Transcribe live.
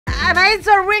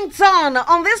anaitwa Ringtone.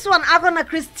 On this one, I'm gonna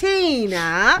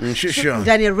Christina. Sure.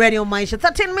 Daniel Radio Maisha.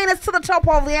 13 minutes to the top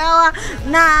of the hour.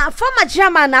 Na former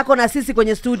chairman ako na sisi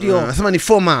kwenye studio. Nasema ni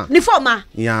former. Ni former?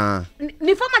 Yeah.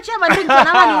 Ni former chairman Ringtone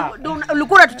ama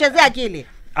ulikuwa tuchezea akili?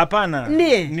 Hapana.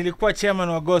 Nilikuwa chairman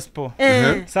wa gospel.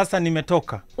 Sasa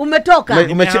nimetoka. Umetoka?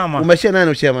 Umeshia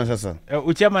nani uchairman sasa?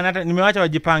 Uchairman hata nimewacha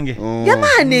wajipange.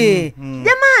 Jamani.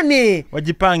 Jamani.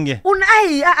 Wajipange.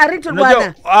 Ringtone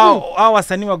bwana. Hao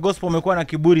wasanii wa gospel wamekuwa na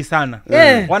kiburi sana.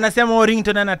 Wanasema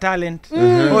Ringtone ana talent.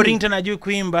 Ringtone ajui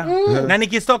kuimba. Na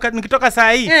nikitoka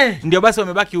saa hii ndio basi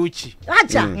wamebaki uchi.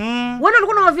 Acha. Wewe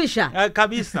ulikuwa unawavisha?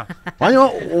 Kabisa. Wao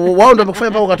ndio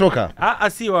wamekufanya mpaka ukatoka?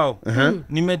 Si wao.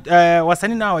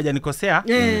 Wasanii nao hawajanikosea.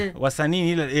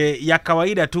 Wasanii ya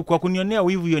kawaida tu kwa kunionea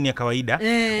wivu, hiyo ni ya kawaida.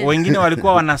 Wengine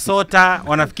walikuwa wanasota,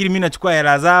 wanafikiri mimi nachukua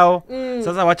hela zao.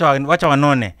 Sasa wacha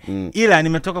wanone. Ila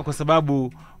nimetoka kwa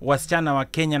sababu wasichana wa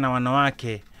Kenya na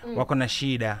wanawake wako na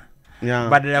shida.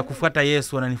 Badala ya kufuata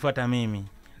Yesu wananifuata mimi.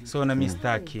 So na mimi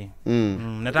sitaki.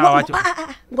 Nataka wacha.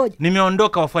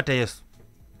 Nimeondoka wafuata Yesu.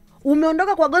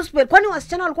 Umeondoka kwa gospel. Kwani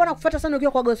wasichana walikuwa wanakufuata sana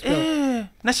ukiwa kwa gospel?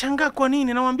 Nashangaa kwa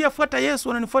nini? Namwambia fuata Yesu,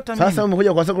 wananifuata mimi. Sasa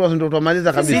umekuja kwa secular ndio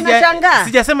tumaliza kabisa.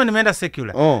 Sijasema nimeenda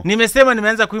secular. Nimesema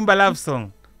nimeanza kuimba love song.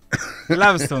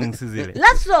 Love songs zile.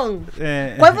 Love song.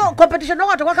 Kwa hivyo competition wao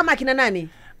watakuwa kama akina nani?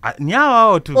 Ni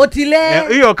hao tu. Otile.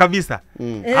 Hiyo kabisa.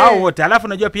 Hao wote. Alafu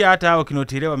najua pia hata hao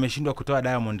Kinotile wameshindwa kutoa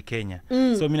Diamond Kenya.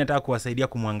 So mimi nataka kuwasaidia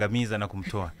kumwangamiza na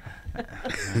kumtoa.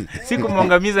 Si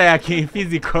kumwangamiza ya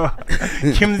physical,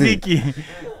 kimziki.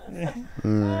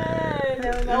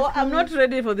 I'm not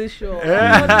ready for this show.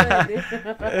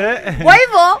 Kwa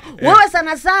hivyo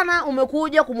wewe sana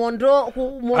umekuja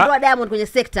kumuondoa Diamond kwenye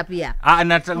sekta pia.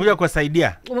 Natakuja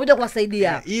kuwasaidia. Umekuja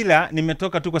kuwasaidia. Ila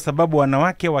nimetoka tu kwa sababu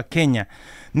wanawake wa Kenya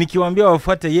nikiwaambia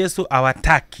wafuate Yesu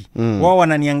hawataki. Wao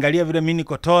wananiangalia vile mimi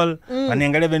niko tall,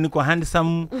 wananiangalia vile niko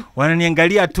handsome,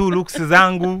 wananiangalia tu looks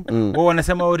zangu. Wao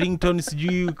wanasema Ringtone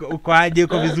sijui uko aje,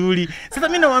 uko vizuri. Sasa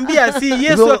mimi nawaambia si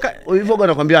Yesu hivyo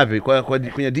anakuambia wapi?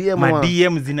 Kwenye DM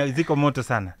DM ziko moto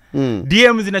sana.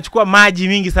 DM zinachukua maji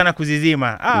mingi sana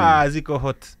kuzizima. Ziko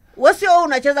hot. Wewe sio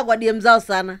unacheza kwa DM zao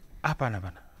sana? Hapana.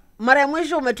 Mara ya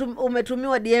mwisho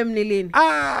umetumiwa DM ni lini?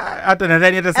 Hata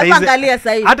nadhani hata saizi. Angalia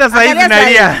saizi. Hata saizi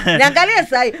nalia. Niangalie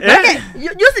saizi.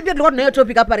 Juzi pia tulikuwa tunayo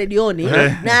topic hapa redioni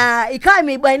na ikawa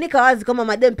imebainika wazi kama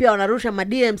madem pia wanarusha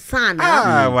madm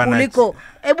sana kuliko.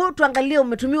 Hebu tuangalie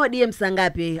umetumiwa DM saa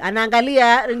ngapi?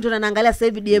 Anaangalia Ringtone anaangalia sasa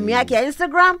hivi DM yake ya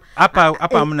Instagram. Hapa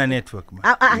hamna network.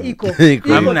 Iko.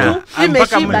 Hamna.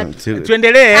 Mpaka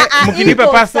tuendelee mkinipa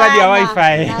password ya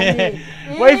wifi.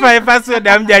 Wifi password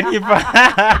hamjanipa.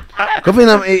 Kwa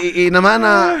hivyo ina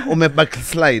maana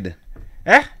umebackslide.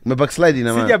 Umebackslide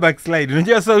ina maana. Sija backslide.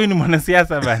 Unajua sasa huyu ni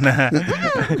mwanasiasa bana.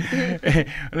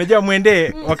 Unajua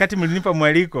mwende wakati mlinipa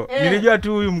mwaliko, nilijua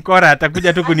tu huyu mkora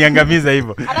atakuja tu kuniangamiza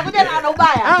hivyo. Atakuja na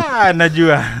ubaya.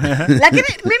 Najua. Lakini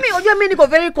unajua mimi niko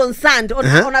very concerned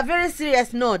on a very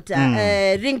serious note.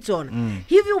 Ringtone.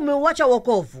 Hivi umeuacha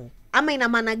wokovu ama ina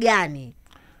maana gani?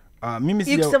 Mimi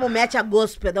sija kusema umeacha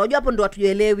gospel. Unajua hapo ndo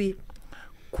watuelewi.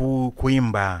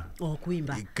 Kuimba.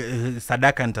 Kuimba.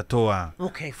 Sadaka nitatoa.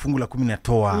 Fungu la 10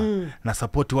 natoa. Na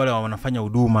support wale wanafanya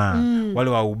huduma, wale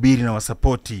wahubiri na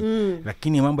wasupporti.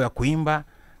 Lakini mambo ya kuimba,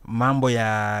 mambo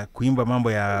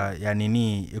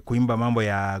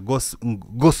ya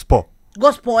gospel.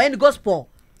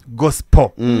 Gospel.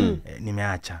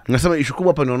 Nimeacha. Nasema issue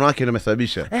kubwa hapa ni wanawake ndio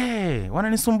wamesababisha.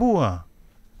 Wananisumbua.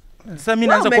 Sasa mimi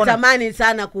naanza kuona umetamani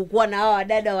sana kukuwa na hao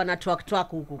wadada wanatwak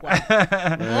huku kwa.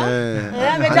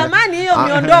 Umetamani hiyo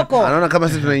miondoko. Anaona kama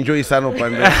sisi tunaenjoy sana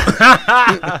upande.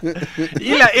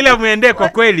 Ila muende kwa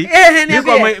kweli.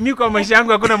 Mimi kwa maisha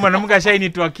yangu hakuna mwanamke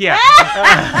ashainitwakia.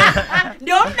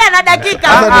 Ndio muda na dakika.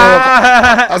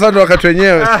 Sasa ndio wakati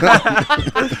wenyewe.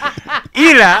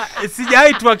 Ila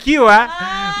sijawahi twakiwa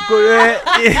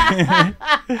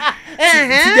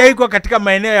sijai kwa katika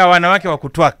maeneo ya wanawake wa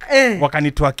kutwaka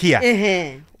wakanitwakia.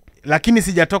 Lakini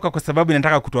sijatoka kwa sababu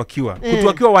nataka kutwakiwa.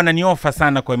 Kutwakiwa wananiofa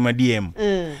sana kwa DM.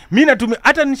 Mimi natumia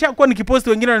hata nishakuwa nikipost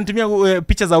wengine wanatumia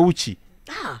picha za uchi.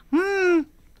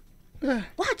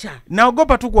 Wacha.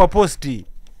 Naogopa tu kuwaposti.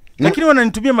 Lakini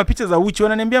wananitumia mapicha za uchi,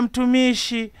 wananiambia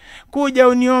mtumishi kuja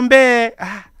uniombee.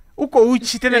 Uko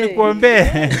uchi tena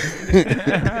nikuombee.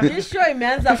 Hisho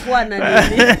imeanza kuwa na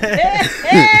nini?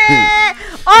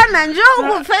 Ona njoo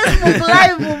huko Facebook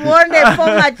live muone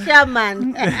former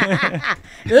chairman.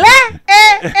 Clever.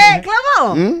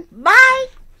 Bye.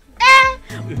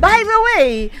 By the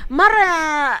way,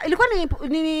 mara ilikuwa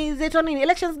ni zetu nini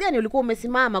elections gani ulikuwa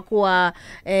umesimama kuwa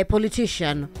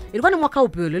politician? Ilikuwa ni mwaka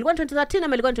upi ule? Ilikuwa 2013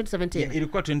 ama ilikuwa 2017?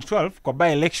 Ilikuwa 2012 kwa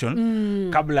by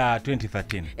election kabla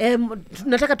 2013.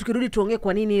 Nataka tukirudi tuongee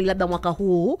kwa nini labda mwaka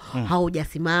huu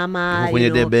haujasimama kwenye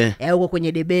debe. Uko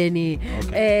kwenye debeni.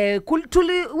 Okay.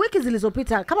 Wiki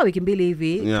zilizopita kama wiki mbili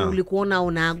hivi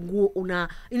tulikuona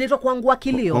inaitwa kuangua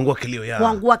kilio.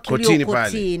 Kuangua kilio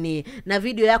kotini. Na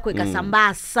video yako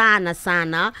ikasambaa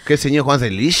sana. Kesi yenyewe kwanza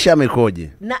ilisha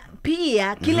mekoje? Na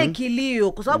pia kile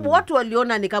kilio kwa sababu watu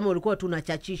waliona ni kama ulikuwa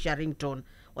tunachachisha Ringtone.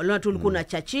 Waliona tu ulikuwa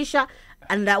unachachisha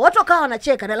and watu wakawa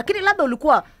wanacheka lakini labda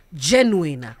ulikuwa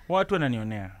genuine. Watu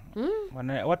wananionea.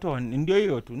 Watu ndio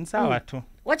hiyo tu, ni sawa tu.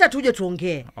 Wacha tuje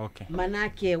tuongee. Okay.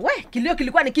 Manake kilio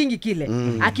kilikuwa ni kingi kile.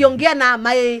 Akiongea na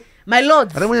my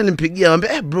lords. Hata mwenye nilimpigia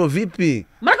amwambia bro vipi?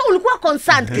 Maana ulikuwa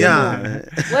concerned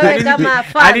wewe kama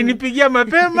fan. Alinipigia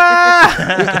mapema.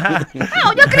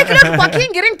 Unajua kile kilio kwa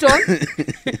kingi Ringtone.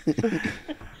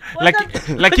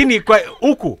 Lakini kwa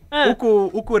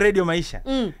huku Radio Maisha.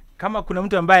 Kama kuna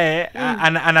mtu ambaye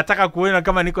anataka kuona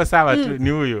kama niko sawa tu ni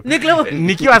huyo.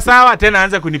 Nikiwa sawa tena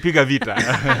aanza kunipiga vita.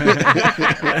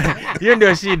 Hiyo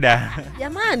ndio shida.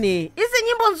 Jamani, hizi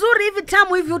nyimbo nzuri hivi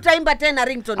tamu hivi utaimba tena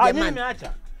Ringtone jamani. Mimi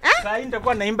nimeacha. Sasa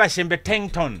nitakuwa naimba shembe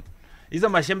tengton. Hizo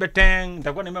mashembe teng,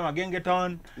 nitakuwa naimba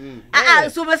magengeton.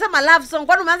 So umesema love song.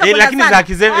 Kwani umeanza kwenda lakini za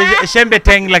kizembe shembe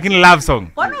teng lakini love song.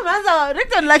 Kwani umeanza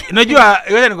Ringtone lakini unajua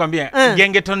wewe nikwambia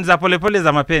gengeton za polepole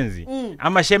za mapenzi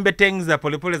ama shembe teng za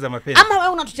polepole za mapenzi. Ama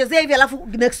wewe unatuchezea hivi alafu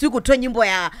next week utoe nyimbo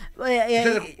ya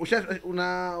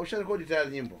usharekodi tayari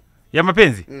nyimbo ya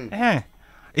mapenzi?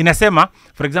 Inasema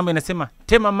for example inasema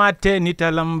tema mate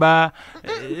nitalamba.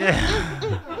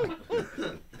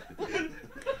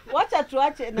 Wacha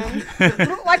tuache na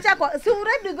wacha kwa si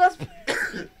ready gospel.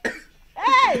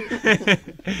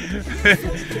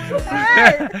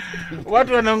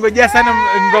 Watu wanaongojea sana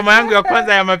ngoma yangu ya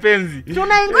kwanza ya mapenzi.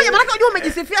 Tunaingoja maana unajua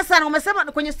umejisifia sana. Umesema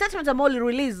kwenye statement ambayo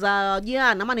release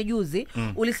jana ama ni juzi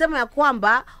ulisema ya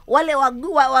kwamba wale wa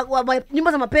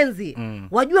nyimbo za mapenzi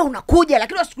wajua unakuja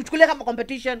lakini wasikuchukulia kama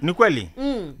competition. Ni kweli?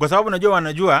 Kwa sababu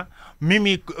wanajua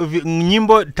mimi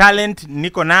nyimbo talent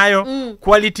niko nayo,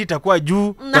 quality itakuwa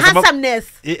juu kwa sababu handsomeness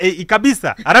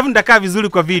kabisa. Alafu nitakaa vizuri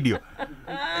kwa video.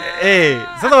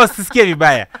 Sasa wasisikie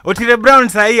vibaya. Otile Brown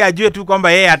sasa hii ajue tu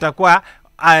kwamba yeye atakuwa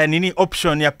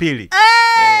option ya pili.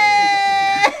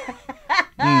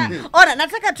 Ora,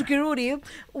 nataka tukirudi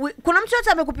kuna mtu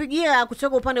yote amekupigia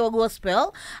kutoka upande wa gospel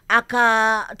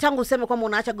tangu useme kwamba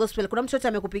unaacha gospel, kuna mtu yote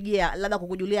amekupigia labda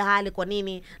kukujulia hali kwa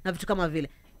nini na vitu kama vile?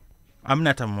 Amna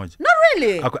hata mmoja. Not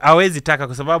really. Hawezi taka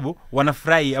kwa sababu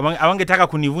wanafurahi, hawangetaka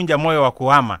kunivunja moyo wa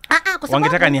kuhama.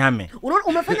 Wangetaka nihame.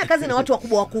 Umefanya kazi na watu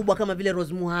wakubwa kama vile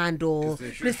Rose Muhando,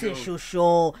 Christine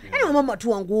Shusho. Yaani mama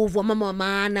tu wa nguvu, mama wa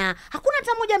maana. Hakuna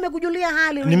hata mmoja amekujulia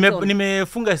hali.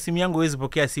 Nimefunga simu yangu, huwezi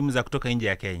pokea simu za kutoka nje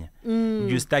ya Kenya.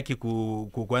 Juu sitaki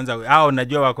kuanza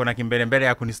najua wako na kimbelembele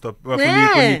ya kunistop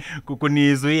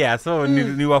kunizuia. So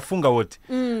niwafunga wote.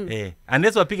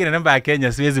 Unless wapige na namba ya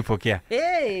Kenya siwezi pokea.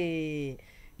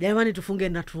 Jamani tufunge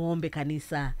na tuombe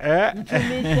kanisa.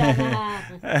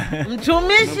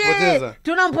 Mtumishi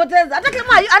tunampoteza. Hata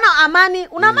kama ana amani,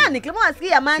 una amani, kama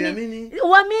asikie amani,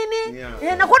 uamini.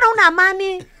 Na kuona una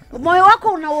amani, moyo wako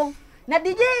una na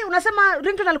DJ unasema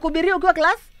Ringtone alikuhubiria ukiwa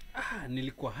class?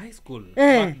 Nilikuwa high school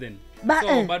back then.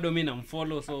 So bado mimi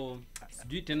namfollow so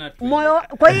sijui tena tu. Moyo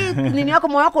kwa hii nini yako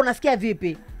moyo wako unasikia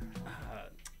vipi?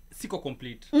 Siko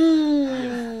complete.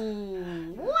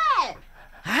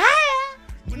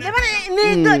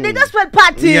 The gospel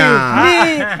party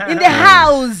in the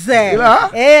house.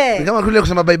 Ni kama kule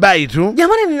kusema bye bye tu.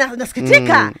 Jamani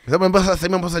nasikitika. Sababu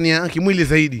Mombasa ni kimwili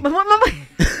zaidi.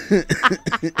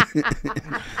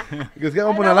 Kisikia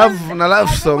mambo na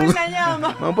love song.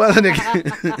 Mombasa ni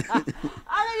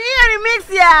remix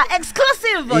ya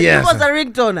exclusive nyimbo za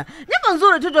Ringtone. Nyimbo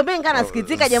nzuri tu tubenga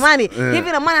nasikitika jamani.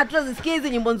 Hivi na maana tutazisikia hizi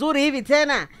nyimbo nzuri hivi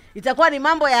tena. Itakuwa ni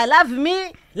mambo ya love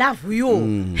me, love you.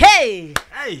 Hey!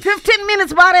 15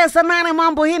 minutes baada ya saa 8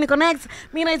 mambo hii ni Connect.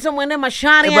 Mimi naitwa Mwende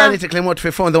Masharia. Bali Clement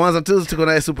Fefon the ones and twos tuko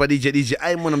naye super DJ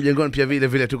Aimon mjengoni pia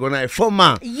vile tuko naye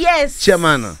Former. Yes.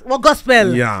 Chairman wa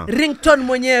gospel. Ringtone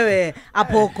mwenyewe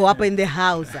hapo hapa in the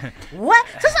house.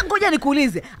 Sasa ngoja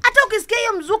nikuulize. Hata ukisikia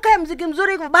hiyo mzuka ya muziki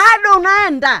mzuri bado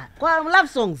unaenda kwa love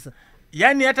songs?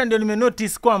 Yani hata ndio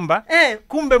nimenotice kwamba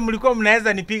kumbe mlikuwa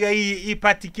mnaweza nipiga hii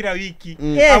party kila wiki.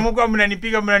 Hamkuwa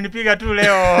mnanipiga tu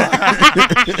leo.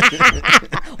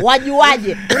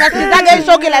 Wajuaje? Unasikizaga hii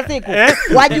show kila siku?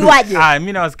 Wajuaje?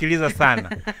 Mimi nawasikiliza sana.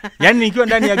 Yani nikiwa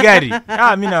ndani ya gari,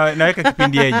 mimi naweka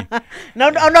kipindi yenyewe.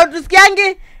 Na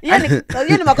tusikiangi?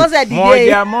 Hiyo ni makosa ya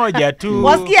DJ. Moja tu.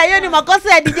 Wasikia hiyo ni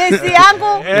makosa ya DJ si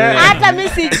yangu. Hata mimi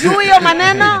sijui hiyo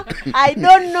maneno. I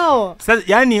don't know. Sasa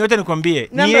yani yote nikwambie,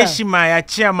 ni heshima ya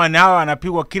chairman hawa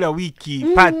anapigwa kila wiki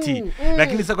party.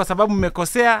 Lakini sasa kwa sababu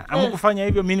mmekosea, hamkufanya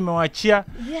hivyo, mimi nimewaachia.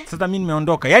 Sasa mimi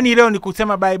nimeondoka. Yani leo ni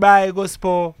kusema bye bye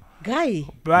gospel. Guy.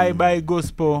 Bye bye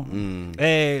gospel.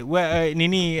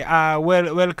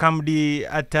 Welcome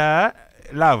at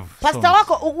love. Pastor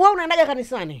wako wewe unaendaga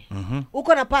kanisani?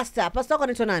 Uko na pastor wako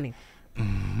anaitwa nani?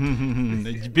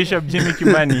 Bishop Jimmy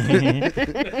Kimani.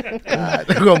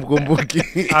 Ndio mkumbuki.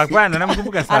 Hapana,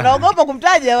 namkumbuka sana. Anaogopa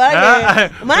kumtaja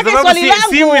maana swali langu.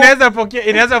 Simu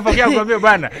inaweza pokea kwambia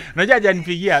bwana. Unajua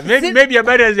hajanipigia. Maybe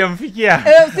habari hazijamfikia.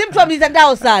 Si mtu wa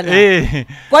mitandao sana.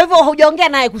 Kwa hivyo hujaongea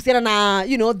naye kuhusiana na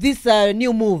this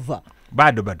new move.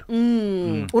 Bado.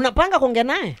 Unapanga kuongea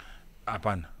naye?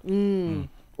 Hapana.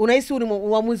 Unahisi ni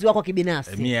uamuzi wako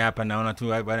kibinafsi? Mimi hapa naona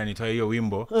tu bwana nitoe hiyo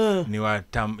wimbo ni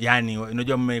yani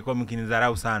unajua mmekuwa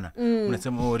mkinidharau sana.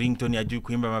 Unasema Ringtone hajui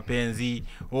kuimba mapenzi,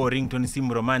 Ringtone si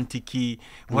romantiki,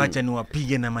 wacha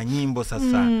niwapige na manyimbo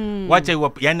sasa.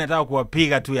 Wacha yani nataka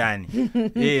kuwapiga tu yani.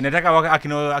 Nataka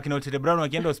akina Otile Brown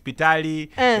wakienda hospitali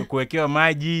kuwekewa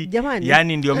maji.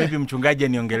 Yani ndio maybe mchungaji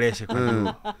aniongeleshe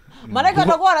kwa. Maana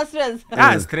utakuwa na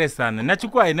stress. Stress sana.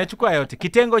 Nachukua yote.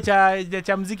 Kitengo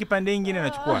cha muziki pande nyingine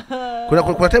nachukua.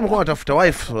 Kuna time kwa utafuta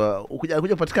wife ukuja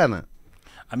kupatikana.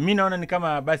 Mimi naona ni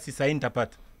kama basi sasa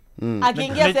nitapata.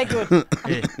 Akiingia security.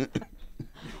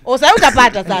 Sasa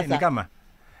utapata sasa. Ni kama.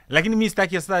 Lakini mimi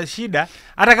sitaki sasa shida.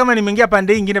 Hata kama nimeingia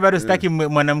pande nyingine bado sitaki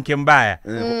mwanamke mbaya.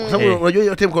 Kwa sababu unajua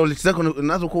hiyo time quality zako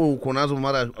unazo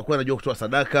mara akuwa anajua kutoa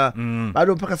sadaka.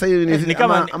 Bado mpaka sasa hivi ni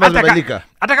kama amebadilika.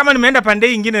 Hata kama nimeenda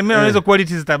pande nyingine mimi naweza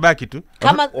quality zitabaki tu.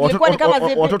 Kama ilikuwa ni kama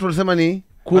zipi? Watoto ulisema ni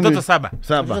 10. Watoto 7.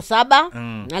 Watoto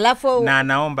 7. Alafu na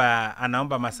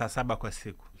anaomba masaa 7 kwa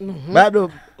siku.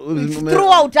 Bado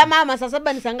throughout masaa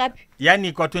 7 ni saa ngapi?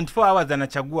 Yani kwa 24 hours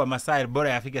anachagua masaa bora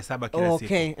yafike 7 kila siku.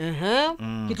 Okay.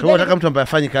 Kitu gani unataka mtu ambaye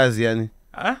afanye kazi yani?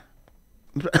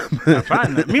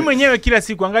 Hapana. Mimi mwenyewe kila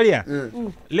siku angalia.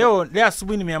 Leo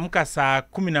asubuhi nimeamka saa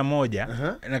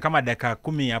 11 na kama dakika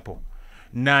 10 hapo.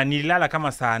 Na nililala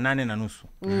kama saa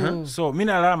 8:30. So mimi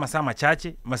nalala masaa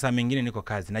machache, masaa mengine niko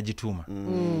kazi, najituma.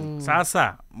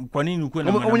 Sasa kwa nini ukue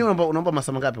na unaomba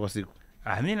masaa ngapi kwa siku?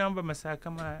 Mimi naomba masaa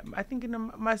kama I think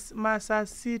masaa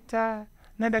 6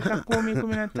 na dakika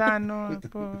 10-15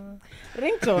 hapo.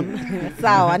 Ringtone.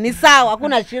 Sawa, ni sawa,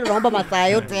 hakuna shida, naomba masaa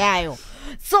yote hayo.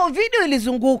 So video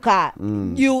ilizunguka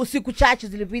siku chache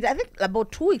zilipita, I think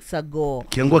about 2 weeks ago.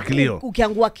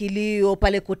 Ukiangua kilio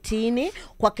pale kotini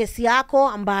kwa kesi yako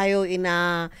ambayo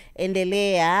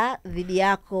inaendelea dhidi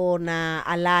yako na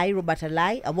Robert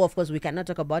Alai. Of course we cannot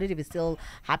talk about it if it's still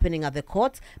happening at the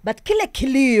court, but kile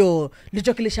kilio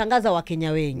ndicho kilishangaza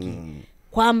Wakenya wengi.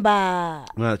 Kwamba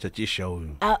chachisha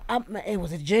huyu.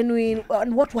 Was it genuine?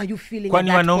 What were you feeling?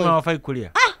 Kwani wanaume hawafai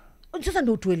kulia? Sasa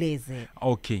ndio utueleze.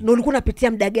 Okay. Na ulikuwa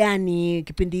unapitia muda gani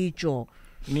kipindi hicho?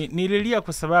 Nililia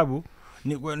kwa sababu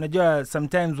unajua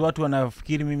sometimes watu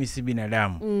wanafikiri mimi si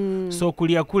binadamu. So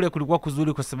kulia kule kulikuwa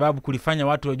kuzuri kwa sababu kulifanya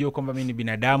watu wajue kwamba mimi ni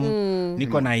binadamu,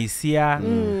 niko na hisia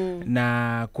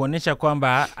na kuonesha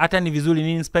kwamba hata ni vizuri,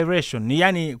 ni inspiration.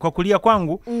 Yani kwa kulia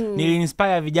kwangu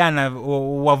nili-inspire vijana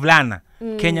wavulana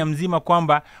Kenya mzima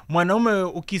kwamba mwanaume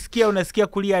ukisikia unasikia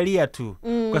kulia lia tu.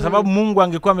 Kwa sababu Mungu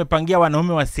angekuwa amepangia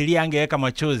wanaume wasilia, angeweka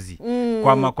machozi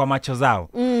kwa macho zao.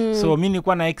 So mimi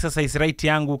nilikuwa na exercise right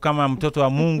yangu kama mtoto wa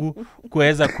Mungu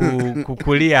kuweza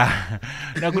kukulia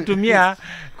na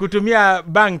kutumia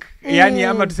bank yani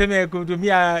ama tuseme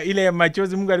kutumia ile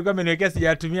machozi Mungu alikuwa ameniwekea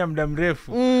sijatumia muda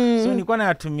mrefu. So nilikuwa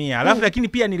nayatumia. Alafu lakini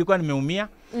pia nilikuwa nimeumia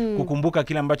kukumbuka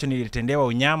kile ambacho nilitendewa,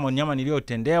 unyama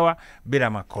niliotendewa bila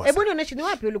makosa. Hebu nionyeshe ni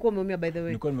wapi ulikuwa umeumia by the way?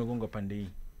 Nilikuwa nimegonga pande hii.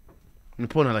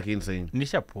 Nipona lakini sasa.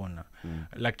 Nishapona.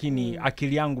 Lakini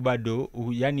akili yangu bado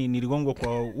yani niligongwa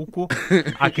kwa huku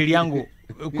akili yangu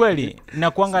kweli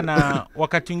nakuanga na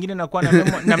wakati mwingine nakuwa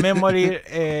na memory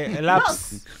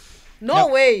lapse. No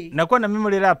way. Nakuwa na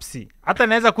memory lapse. Hata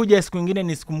naweza kuja siku nyingine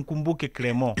nisikumkumbuke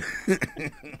Clemo.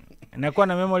 Nakuwa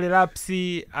na memory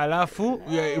lapse, alafu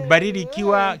baridi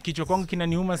ikiwa kichwa kwangu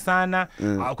kinaniuma sana.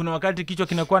 Kuna wakati kichwa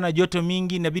kinakuwa na joto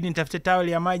mingi, inabidi nitafute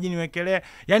taweli ya maji niwekelee.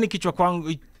 Yani kichwa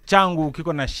kwangu changu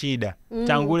kiko na shida.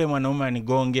 Tangu ule mwanaume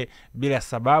anigonge bila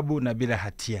sababu na bila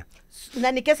hatia.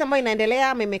 Na ni kesi ambayo inaendelea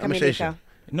ama imekamilika?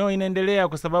 No, inaendelea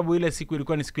kwa sababu ile siku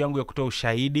ilikuwa ni siku yangu ya kutoa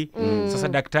ushahidi. Sasa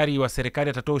daktari wa serikali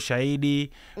atatoa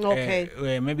ushahidi. Okay.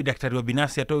 Maybe daktari wa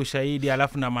binafsi atoa ushahidi,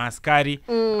 alafu na maaskari,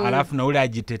 alafu na ule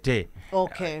ajitetee.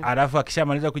 Okay. Alafu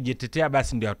akishamaliza kujitetea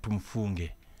basi ndio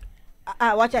tumfunge.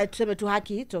 Wacha tuseme tu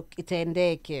haki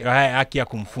itaendeke. Haki ya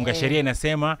kumfunga. Sheria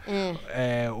inasema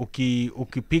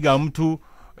ukipiga mtu,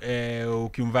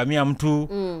 ukimvamia mtu,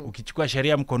 ukichukua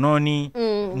sheria mkononi,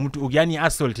 mtu yani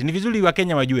assault. Ni vizuri wa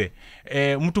Kenya wajue.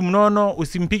 Mtu mnono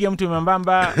usimpige mtu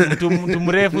mwembamba, mtu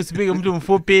mrefu usipige mtu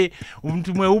mfupi,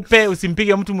 mtu mweupe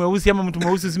usimpige mtu mweusi, ama mtu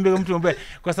mweusi usimpige mtu mweupe,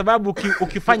 kwa sababu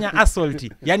ukifanya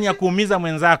assault yani ya kuumiza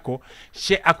mwenzako,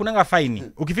 hakunanga faini.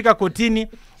 Ukifika kotini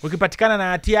ukipatikana na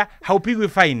hatia haupigwi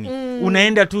faini,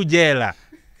 unaenda tu jela.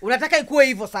 Unataka ikuwe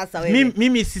hivyo sasa wewe?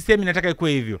 Mimi sisemi nataka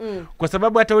ikuwe hivyo. Kwa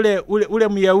sababu hata ule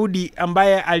Myahudi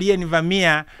ambaye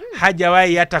aliyenivamia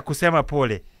hajawahi hata kusema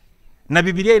pole. Na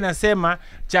Biblia inasema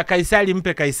cha Kaisari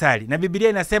mpe Kaisari. Na Biblia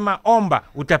inasema omba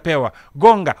utapewa,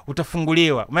 gonga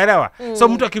utafunguliwa. Umeelewa? So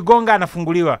mtu akigonga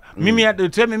anafunguliwa.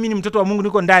 Tuseme mimi ni mtoto wa Mungu,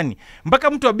 niko ndani.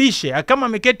 Mpaka mtu abishe, kama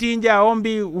ameketi nje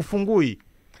aombi ufungui.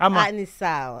 Ama ni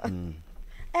sawa.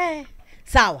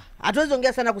 Sawa. Hatuwezi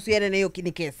ongea sana kuhusiana na hiyo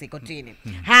kesi kotini.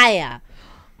 Haya.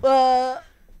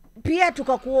 Pia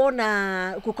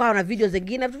tukakuona kukawa na video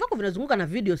zingine. Vitu vyako vinazunguka na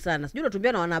video sana. Sijui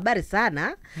unatumia na wanahabari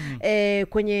sana.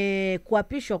 Kwenye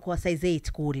kuapishwa kwa size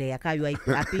 8 kule akawa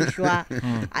apishwa.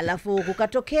 Alafu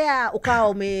kukatokea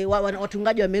ukawa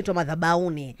watungaji wameitwa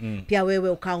madhabauni. Pia wewe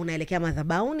ukawa unaelekea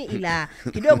madhabauni, ila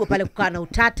kidogo pale kukaa na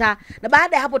utata. Na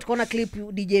baada ya hapo tukaona clip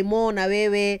DJ Mo na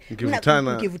wewe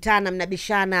mkivutana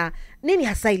mnabishana. Nini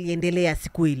hasa iliendelea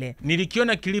siku ile?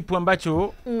 Nilikiona klipu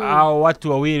ambacho hao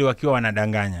watu wawili wakiwa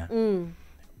wanadanganya.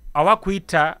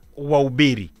 Hawakuita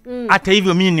wahubiri. Hata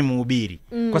hivyo mimi ni mhubiri.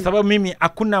 Kwa sababu mimi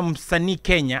hakuna msanii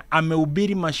Kenya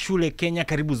amehubiri mashule Kenya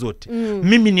karibu zote.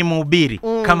 Mimi ni mhubiri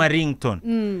kama Ringtone.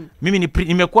 Mimi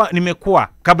nimekuwa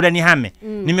kabla nihame.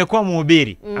 Nimekuwa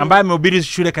mhubiri ambaye amehubiri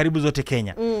shule karibu zote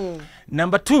Kenya.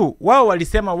 Number 2, wao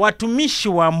walisema watumishi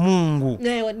wa Mungu.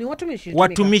 Ni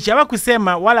watumishi.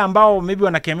 Hawakusema wale ambao maybe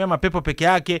wanakemea mapepo peke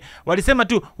yake. Walisema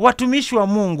tu watumishi wa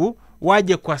Mungu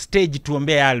waje kwa stage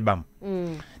tuombee album.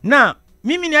 Na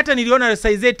mimi ni hata niliona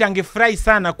Saizeti angefurahi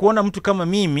sana kuona mtu kama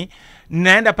mimi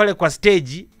naenda pale kwa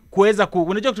stage kuweza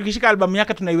unajua tukishika album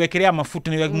yake tunaiwekelea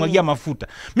mafuta, tunaiwagia mafuta.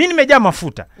 Mimi nimejaa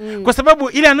mafuta. Kwa sababu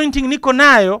ile anointing niko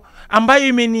nayo ambayo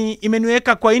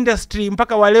imeniweka kwa industry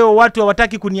mpaka wa leo watu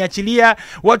hawataki kuniachilia,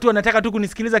 watu wanataka tu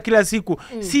kunisikiliza kila siku.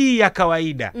 Si ya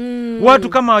kawaida. Watu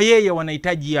kama yeye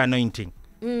wanahitaji hiyo anointing.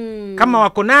 Kama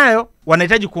wako nayo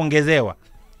wanahitaji kuongezewa.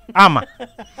 Ama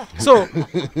so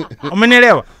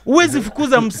umenielewa? Uwezi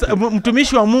fukuza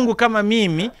mtumishi wa Mungu kama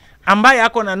mimi ambaye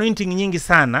ako na anointing nyingi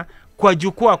sana kwa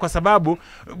jukwaa, kwa sababu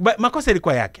makosa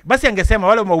ilikuwa yake. Basi angesema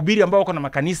wale mahubiri ambao wako na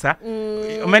makanisa.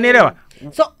 Umenielewa?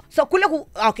 So kule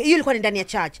okay, hiyo ilikuwa ni ndani ya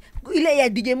church. Ile ya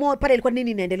DJ Mo pale ilikuwa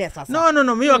nini inaendelea sasa?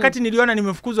 No, mimi wakati niliona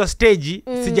nimefukuzwa stage,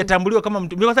 sijatambuliwa kama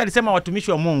mtu. Mimi alisema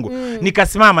watumishi wa Mungu.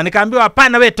 Nikasimama, nikaambiwa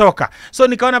hapana wewe toka. So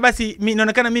nikaona basi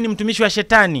inaonekana mimi ni mtumishi wa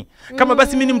shetani. Kama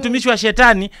basi mimi ni mtumishi wa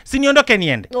shetani, si niondoke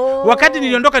niende. Wakati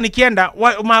niliondoka nikienda,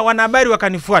 wanahabari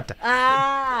wakanifuata.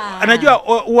 Anajua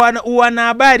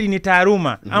wanahabari ni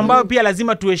taaluma ambayo pia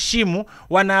lazima tuheshimu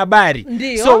wanahabari.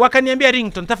 So wakaniambia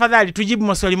Ringtone, tafadhali tujibu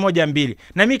maswali moja mbili.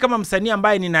 Na mimi kama msanii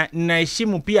ambaye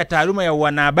ninaheshimu pia taaluma ya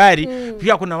wanahabari,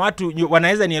 pia kuna watu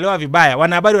wanaweza nielewa vibaya.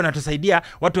 Wanahabari wanatusaidia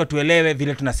watu watuelewe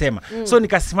vile tunasema. So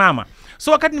nikasimama.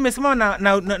 So wakati nimesimama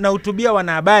na hutubia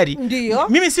wanahabari,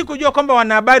 mimi sikujua kwamba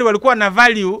wanahabari walikuwa na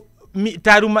value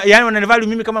taaluma, yani wananivalue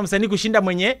mimi kama msanii kushinda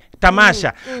mwenye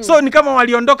tamasha. So ni kama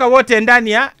waliondoka wote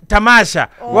ndani ya tamasha,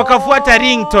 wakafuata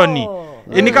Ringtone.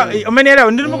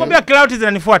 Umenielewa? Ndio nimekwambia clout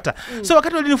zinanifuata. So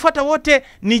wakati walinifuata wote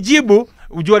nijibu,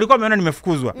 ujua walikuwa wameona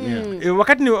nimefukuzwa.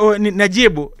 Wakati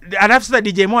najibu, alafu sasa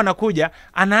DJ Mo anakuja,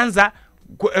 anaanza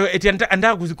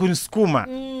anataka kunisukuma.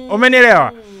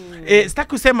 Umenielewa? Sitaki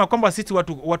kusema kwamba sisi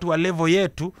watu wa level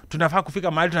yetu tunafaa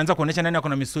kufika mahali tunaanza kuonesha nani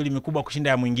akona misuli mikubwa kushinda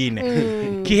ya mwingine.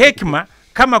 Kihekima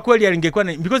kama kweli alingekuwa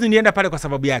because nilienda pale kwa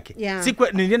sababu yake.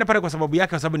 Nilienda pale kwa sababu yake,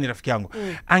 kwa sababu ni rafiki yangu.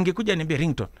 Angekuja niambie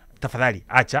Ringtone, tafadhali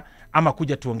acha ama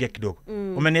kuja tuongee kidogo.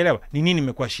 Umenielewa? Ni nini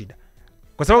imekuwa shida?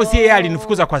 Kwa sababu si yeye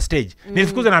alinifukuza kwa stage.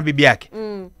 Nilifukuzwa na bibi yake.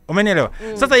 Umenielewa?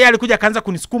 Sasa yeye alikuja akaanza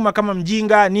kunisukuma kama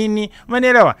mjinga nini.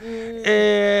 Umenielewa?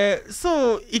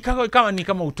 So ikawa ni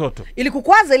kama utoto.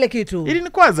 Ilikukwaza ile kitu?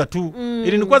 Ilinikwaza tu.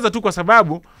 Ilinikwaza tu kwa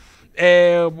sababu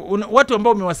watu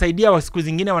ambao umewasaidia wa siku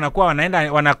zingine wanakuwa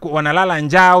wanaenda wanalala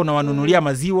njaa, unawanunulia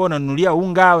maziwa, unanunulia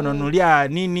unga, unanunulia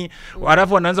nini,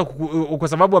 alafu wanaanza kwa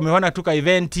sababu wameona tuka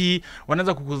eventi,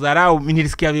 wanaanza kukudharau. Mimi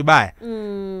nilisikia vibaya.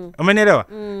 Umenielewa?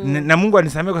 Na Mungu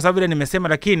anisamee kwa sababu ile nimesema,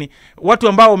 lakini watu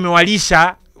ambao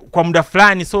umewalisha kwa muda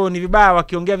fulani, so ni vibaya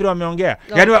wakiongea vile wameongea.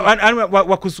 Okay. Yani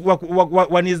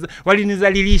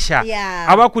walinizalilisha.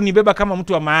 Hawakunibeba kama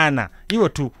mtu wa maana. Hiyo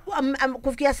tu.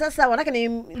 Kufikia sasa wanawake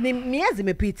ni miezi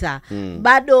imepita.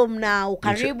 Bado mna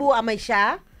ukaribu ama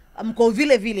isha mko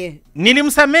vile vile?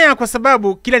 Nilimsamea kwa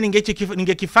sababu kila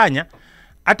ningekifanya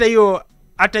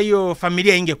hata hiyo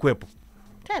familia ingekuepo.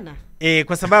 Tena.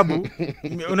 Kwa sababu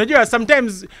unajua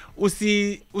sometimes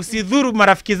usidhuru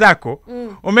marafiki zako.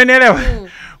 Umenielewa?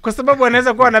 Kwa sababu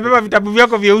wanaweza kuwa wanabeba vitabu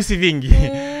vyako vyeusi vingi.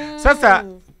 Sasa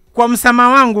kwa msamaha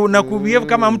wangu na kubehave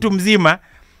kama mtu mzima,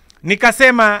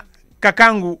 nikasema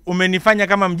kakangu, umenifanya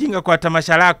kama mjinga kwa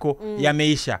tamasha lako,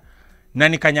 yameisha. Na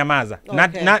nikanyamaza.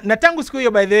 Okay. Na tangu siku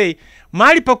hiyo, by the way,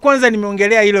 mahali pa kwanza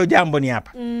nimeongelea hilo jambo ni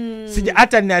hapa. Sija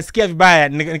hata ninasikia vibaya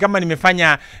ni kama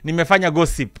nimefanya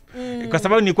gossip. Kwa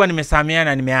sababu nilikuwa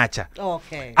nimesameheana, nimeacha.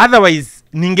 Okay. Otherwise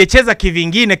ningecheza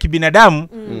kivingine kibinadamu.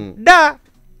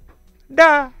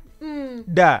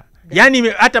 Da. Yani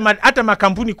hata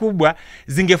makampuni kubwa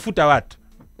zingefuta watu.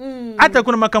 Hata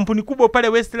kuna makampuni kubwa pale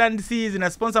Westland zina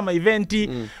sponsor ma eventi,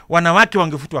 wanawake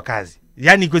wangefutwa kazi.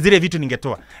 Yani kwa zile vitu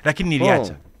ningetoa, lakini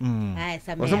niliacha.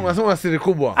 Wasema siri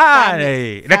kubwa.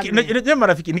 Lakini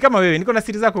marafiki ni kama wewe, niko na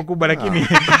siri zako kubwa, lakini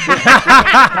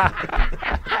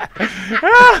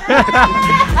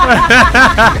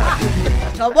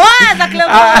Toboa za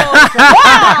Clemo.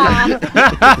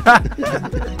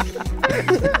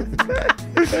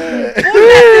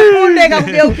 Punde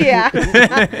kakugeukia.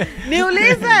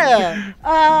 Niulize,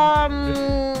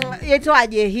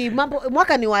 yaitwaje hii mambo,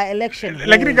 mwaka ni wa election.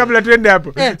 Lakini kabla tuende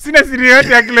hapo, sina siri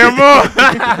yote ya Clemo.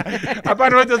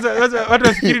 Hapana, watu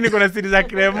wafikiri niko na siri za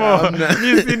Clemo.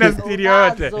 Mimi sina siri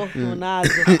yote.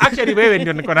 Unazo. Actually wewe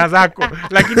ndio niko na zako,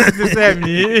 lakini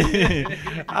sisemi.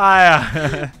 Haya.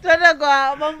 Tuende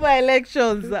kwa mambo ya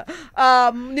elections.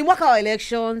 Ni mwaka wa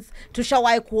elections.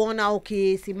 Tushawahi kuona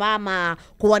ukisimama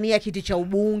kuwania kiti cha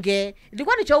ubunge.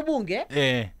 Ilikuwa ni cha ubunge?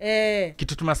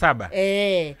 Kitu tuma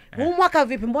 7. Huu mwaka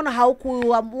vipi, mbona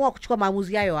haukuamua kuchukua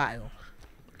maamuzi hayo?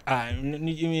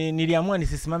 Niliamua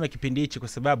nisisimame kipindi hichi kwa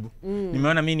sababu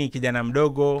nimeona mimi ni kijana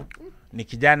mdogo, ni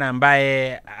kijana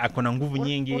ambaye akona nguvu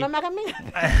nyingi. Una miaka mingi?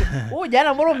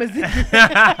 Jana mbona umezidi?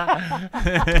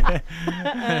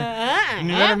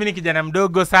 Nimeona mimi ni kijana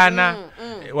mdogo sana.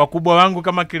 Wakubwa wangu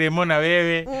kama Clemo na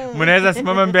wewe mnaweza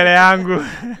simama mbele yangu.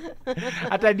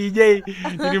 Hata DJ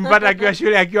nilimpata akiwa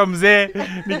shule akiwa mzee,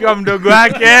 nikiwa mdogo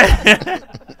wake.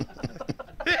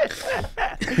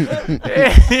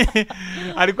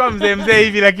 Alikuwa mzee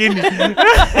hivi, lakini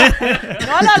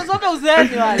wala alisoka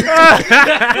uzeeni wale.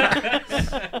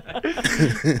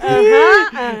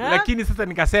 Lakini sasa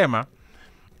nikasema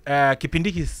kipindi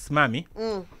hiki simami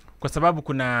kwa sababu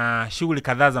kuna shughuli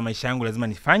kadhaa za maisha yangu lazima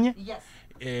nifanye.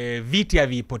 Viti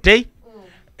havipotei.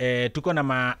 Tuko na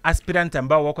ma-aspirant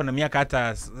ambao wako na miaka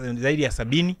hata zaidi ya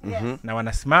 70 na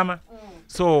wanasimama.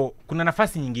 So kuna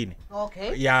nafasi nyingine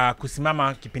ya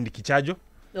kusimama kipindi kichajo.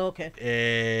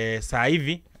 Saa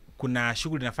hivi kuna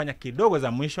shughuli nafanya kidogo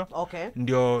za mwisho.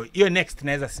 Ndio hiyo next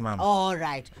naweza simama.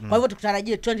 Alright. Kwa hivyo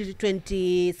tukutarajie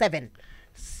 2027.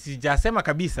 Sijasema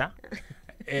kabisa.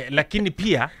 Lakini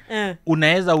pia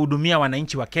unaweza hudumia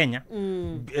wananchi wa Kenya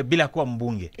bila kuwa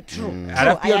mbunge. True.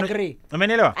 I agree.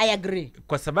 Umeelewa? I agree.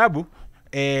 Kwa sababu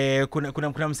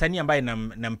kuna msanii ambaye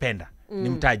nampenda, ni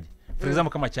mtaji. For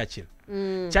example kama Churchill.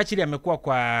 Churchill amekuwa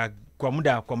kwa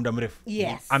muda mrefu.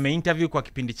 Ameinterview kwa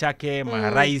kipindi chake,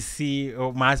 maraisi,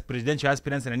 presidential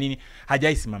aspirants na nini,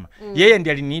 hajaisimama. Yeye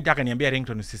ndiye aliniita akaniambia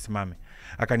Ringtone usisimame.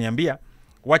 Akaniambia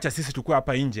wacha sisi tukue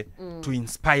hapa nje to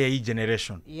inspire hii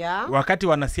generation. Wakati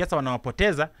wanasiasa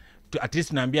wanawapoteza, at least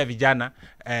tunaambia vijana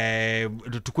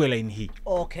tukue line hii.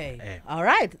 All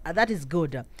right, that is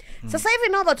good. Sasa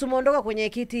hivi naomba tumeondoka kwenye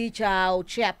kiti cha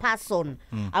chairperson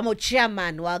ama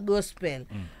chairman wa gospel.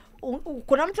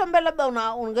 Kuna mtu ambaye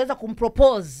labda ungeweza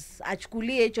kumpropose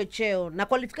achukulie hicho cheo, na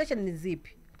qualification ni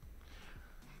zipi?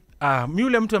 Mimi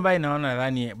yule mtu ambaye naona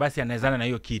nadhani basi anawezana na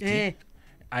hiyo kiti.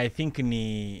 I think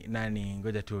ni nani,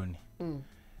 ngoja tuone.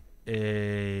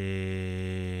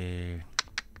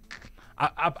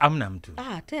 Amna mtu.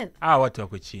 Tena. Watu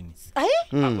wako chini.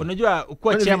 Unajua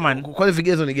kuwa chairman, kwa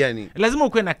vigezo ni gani? Lazima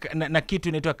ukue na kitu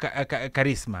inaitwa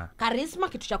charisma. Charisma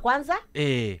kitu cha kwanza?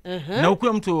 Na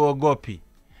ukue mtu uogopi.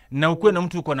 Na ukue na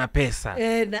mtu uko na pesa.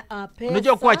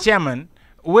 Unajua kuwa chairman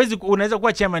unaweza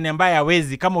kuwa chairman ambaye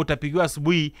hawezi kama utapigiwa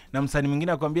asubuhi na msanii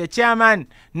mwingine akwambia chairman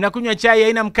ninakunywa chai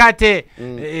haina mkate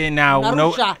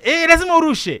lazima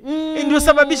urushe. Ndio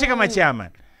sababisha kama chairman.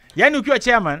 Yaani ukiwa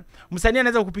chairman, msanii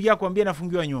anaweza kukupigia kuambia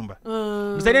nafungiwa nyumba.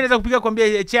 Msanii anaweza kupigia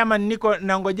kuambia chairman niko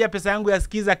naongojea pesa yangu ya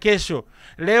skiza kesho.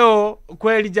 Leo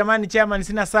kweli jamani chairman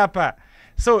sina sapa.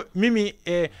 So mimi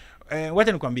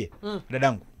wacha nikwambie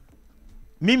dadangu.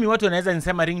 Mimi watu wanaweza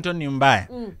nisema Ringtone ni mbaya.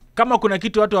 Kama kuna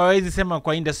kitu watu hawawezi sema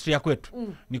kwa industry ya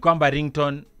kwetu ni kwamba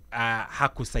Ringtone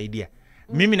hakusaidia.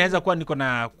 Mimi naweza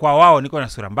kuwa kwa wao niko na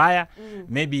sura mbaya,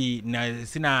 maybe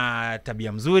sina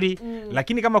tabia mzuri,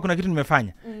 lakini kama kuna kitu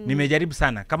nimefanya, nimejaribu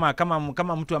sana.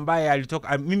 Kama mtu ambaye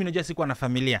alitoka, mimi najua sikuwa na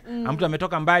familia. Mtu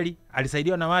ametoka mbali,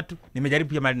 alisaidiwa na watu, nimejaribu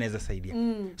pia mali naweza saidia.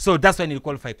 So that's why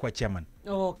niliqualify kwa chairman.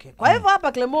 Okay. Kwa hivyo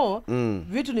hapa Clemo,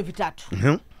 vitu ni vitatu.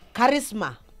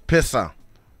 Charisma, pesa.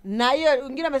 Na hiyo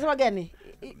wengine amesema gani?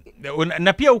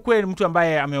 Na pia ukwe mtu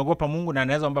ambaye ameogopa Mungu na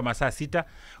anaweza omba masaa 6.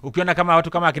 Ukiona kama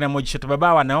watu kama akina Mojishoto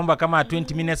baba wanaomba kama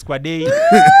 20 minutes kwa day,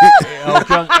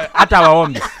 hata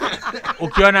waombi.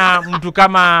 Ukiona mtu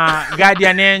kama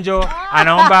Guardian Angel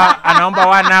anaomba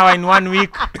 1 hour in 1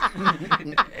 week.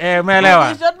 Umeelewa?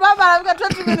 Mojishoto baba anafika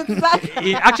 20 minutes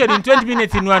zake. Actually in 20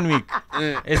 minutes in 1 week.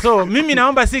 So mimi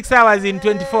naomba 6 hours in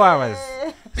 24 hours.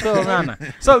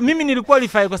 So mimi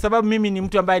niliqualify kwa sababu mimi ni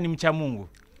mtu ambaye ni mcha Mungu.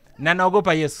 Na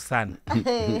naogopa Yesu sana.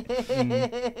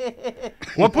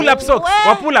 Pull up socks,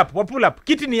 pull up.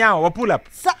 Kiti ni yao, pull up.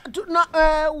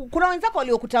 Kuna wenzako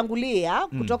waliokutangulia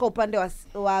kutoka upande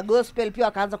wa gospel pia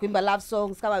wakaanza kuimba love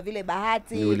songs kama vile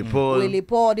Bahati, Willy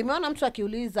Paul. Nimeona mtu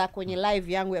akiuliza kwenye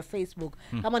live yangu ya Facebook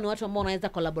kama ni watu ambao unaweza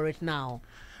collaborate nao.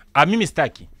 Mimi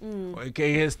sitaki.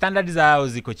 Standards zao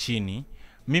ziko chini.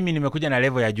 Mimi nimekuja na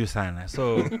level ya juu sana.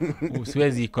 So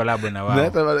usiwezi collab na wao.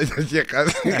 Hata wanachia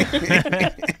kazi.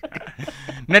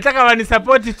 Nataka wani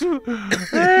support tu.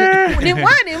 Ni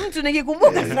mtu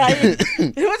nikikumbuka sasa hivi.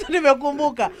 Mtu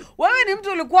nimekumbuka. Wewe ni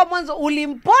mtu ulikuwa mwanzo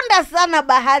ulimponda sana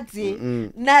Bahati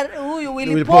na huyu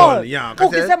Willy Paul. Yeah,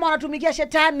 ukisema wanatumikia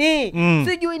shetani.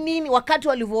 Sijui nini wakati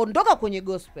walivyoondoka kwenye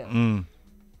gospel.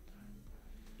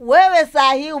 Wewe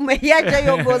saa hii umeiacha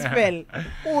hiyo gospel.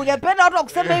 Ungependa watu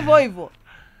wakuseme hivyo hivyo?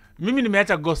 Mimi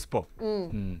nimeacha gospel.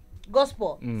 Gospel,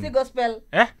 si gospel.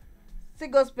 Si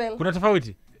gospel. Kuna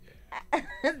tofauti?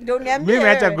 Ndio niambie. Mimi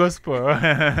nimeacha gospel.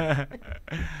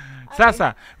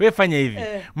 Sasa wewe fanya hivi.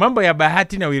 Mambo ya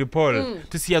Bahati na Willy Paul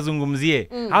tusiyazungumzie.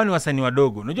 Hao ni wasanii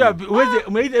wadogo. Unajua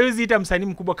uwezi ita msanii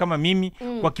mkubwa kama mimi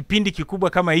kwa kipindi kikubwa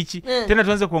kama hichi. Tena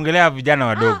tuanze kuongelea vijana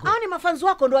wadogo. Hao ni mafans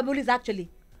wako ndio wameuliza actually.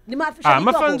 Ni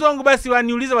mafans wangu basi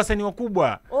waniuliza wasanii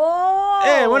wakubwa.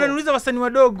 Wananiuliza wasanii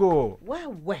wadogo.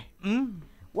 Wewe.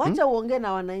 Wacha uongee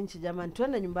na wananchi jamani,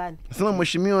 twende nyumbani. Sema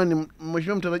mheshimiwa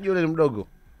mtarajiwa yule ni mdogo.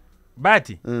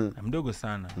 Bahati? Mdogo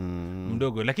sana.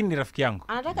 Mdogo lakini ni rafiki yangu.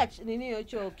 Anataka nini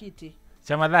hicho kiti?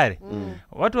 Cha Mathare.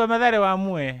 Watu wa Mathare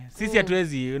waamue. Sisi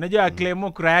hatuwezi. Unajua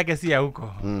Clemo kura yake si ya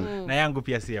huko. Na yangu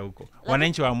pia si ya huko.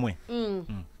 Wananchi waamue.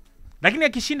 Lakini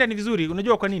akishinda ni vizuri.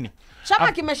 Unajua kwa nini?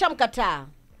 Chama kimeshamkataa.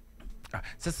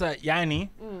 Sasa yani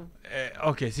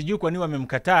okay, sijui kwa nini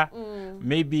wamemkataa.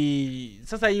 Maybe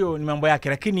sasa hiyo ni mambo yake,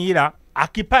 lakini ila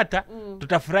akipata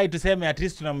tutafurahi tuseme at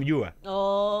least tunamjua.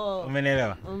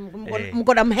 Umeelewa?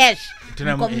 Mko na mhesh.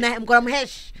 Mko na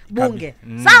mhesh bunge.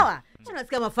 Sawa?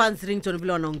 Tunasikia mafans Ringtone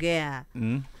vile wanaongea.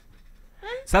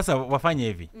 Sasa wafanye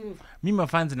hivi. Mimi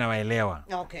mafans na waelewa.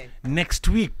 Okay. Next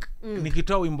week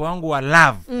nikitoa wimbo wangu wa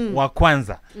love wa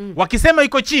kwanza. Wakisema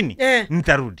iko chini,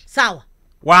 nitarudi. Sawa.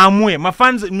 Waamue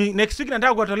mafans next week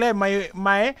nataka kuwatolea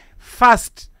my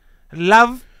first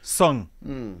love song.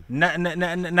 Na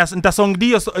nitasong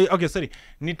dio okay sorry.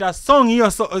 Nitasong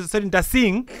hiyo sorry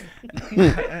nitasing.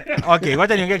 Okay,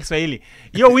 wacha niongee Kiswahili.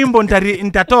 Hiyo wimbo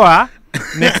nitatoa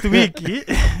next week.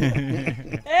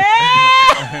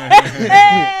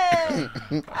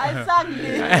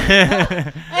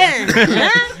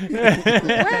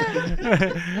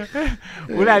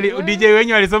 DJ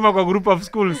wenyewe alisoma kwa group of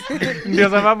schools. Ndio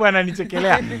sababu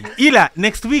ananichekelea. Ila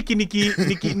next week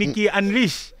niki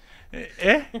unleash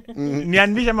ni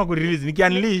unleash ama ku-release niki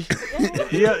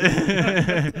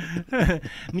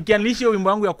unleash hiyo wimbo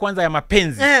wangu ya kwanza ya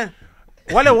mapenzi.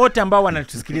 Wale wote ambao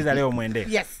wanatusikiliza leo mwende.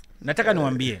 Yes. Nataka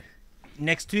niwaambie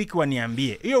next week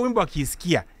waniambie hiyo wimbo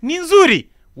akisikia ni nzuri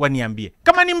waniambie,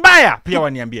 kama ni mbaya pia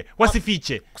waniambie,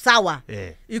 wasifiche. Sawa.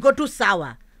 Iko tu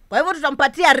sawa. Kwa hivyo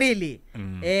tutampatia really.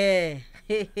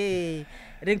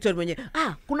 Ringtone mwenyewe.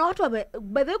 Kuna watu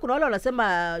by the way kuna wale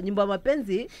wanasema nyimbo ya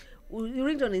mapenzi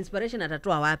Ringtone inspiration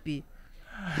atatoa wapi?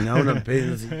 Naona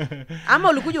mpenzi. Ama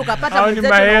ulikuja ukapata mwenzetu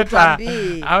na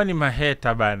utuambie. Hao ni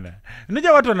maheta bana.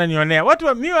 Unajua watu wananionea. Watu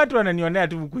wananionea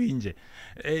tu huku nje.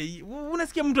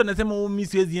 Unasikia mtu anasema mimi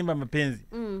siwezi imba mapenzi.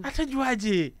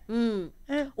 Atajuaje?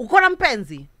 Uko na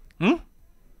mpenzi?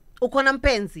 Uko na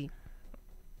mpenzi?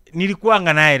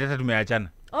 Nilikuanga naye hata tumeachana.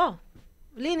 Oh.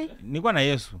 Lini? Nilikuwa na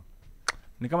Yesu.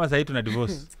 Ni kama sasa tuna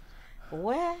divorce.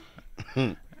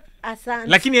 Asante.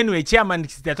 Lakini anyway, chairman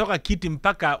sitatoka kiti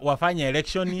mpaka wafanye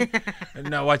election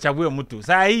na wachague mtu.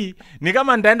 Sasa hii ni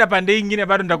kama nitaenda pande nyingine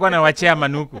bado nitakuwa na wa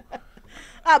chairman huko.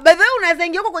 By the way unaweza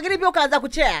ingia huko kwingine pia ukaanza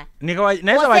kuchea.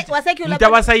 Naweza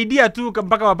nitawasaidia tu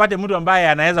mpaka wapate mtu ambaye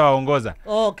anaweza waongoza.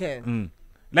 Okay.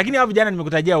 Lakini hao vijana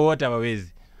nimekutajia wote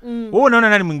hawawezi. Wewe unaona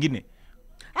nani mwingine?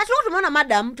 Hata tumeona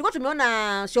madam, tulikuwa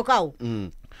tumeona Shokau.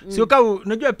 Shokau,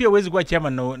 unajua pia uwezi kuwa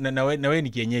chairman na wewe ni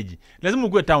kienyeji. Lazima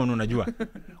ukue town unajua.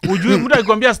 Ujui mtu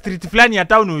akikwambia street fulani ya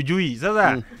town ujui.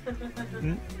 Sasa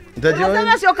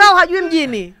Unasema Shokau hajui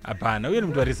mjini? Hapana, huyo ni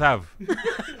mtu wa reserve.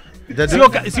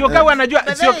 Shokau anajua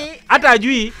hata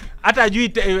hajui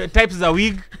types za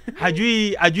wig,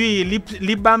 hajui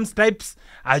lip balms types,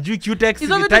 hajui cutex types.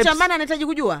 Hizo vitu chamana anahitaji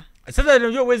kujua. Sasa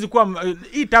unajua uwezi kuwa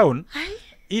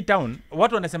hii town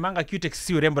watu wanasemanga cutex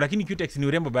si urembo, lakini cutex ni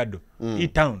urembo bado. Hii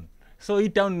town. So hii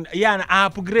town yana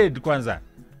upgrade kwanza.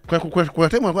 Kwa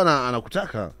time alikuwa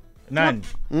anakutaka. Nani?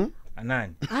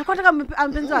 Nani? Alikuwa anataka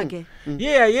mpenzi wake.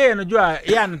 Yeye anajua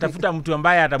yeye anatafuta mtu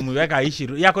ambaye atamweka aishi.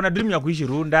 Yako na dream ya kuishi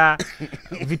Runda.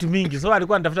 Vitu mingi. So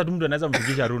alikuwa anatafuta mtu anaweza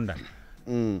kumfikisha Runda.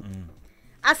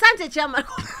 Asante chama.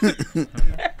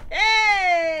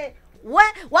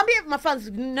 Waambie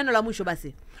mafans neno la mwisho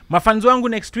basi. Mafans wangu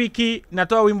next week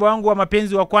natoa wimbo wangu wa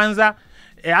mapenzi wa kwanza.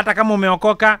 Hata kama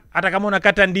umeokoka, hata kama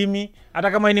unakata ndimi,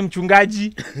 hata kama ni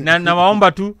mchungaji na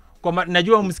waomba tu kwa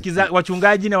najua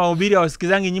wachungaji na wahubiri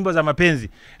wasikizangi nyimbo za mapenzi,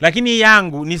 lakini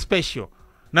yangu ni special.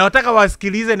 Na nataka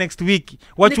wasikilize next week.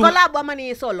 Ni collab ama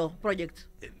ni solo project?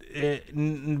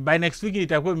 By next week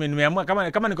itakuwa nimeamua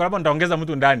kama ni collab nitaongeza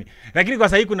mtu ndani. Lakini kwa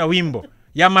sasa kuna wimbo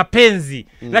ya mapenzi.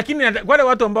 Lakini wale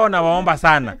watu ambao nawaomba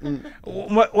sana.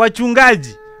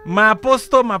 Wachungaji,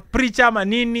 maaposto, mapreacher,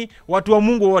 manini, watu wa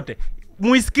Mungu wote.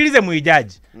 Muisikilize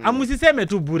muijaji. Amusiseme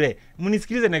tu bure.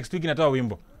 Munisikilize next week natoa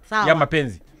wimbo ya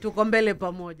mapenzi. Tuko mbele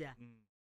pamoja.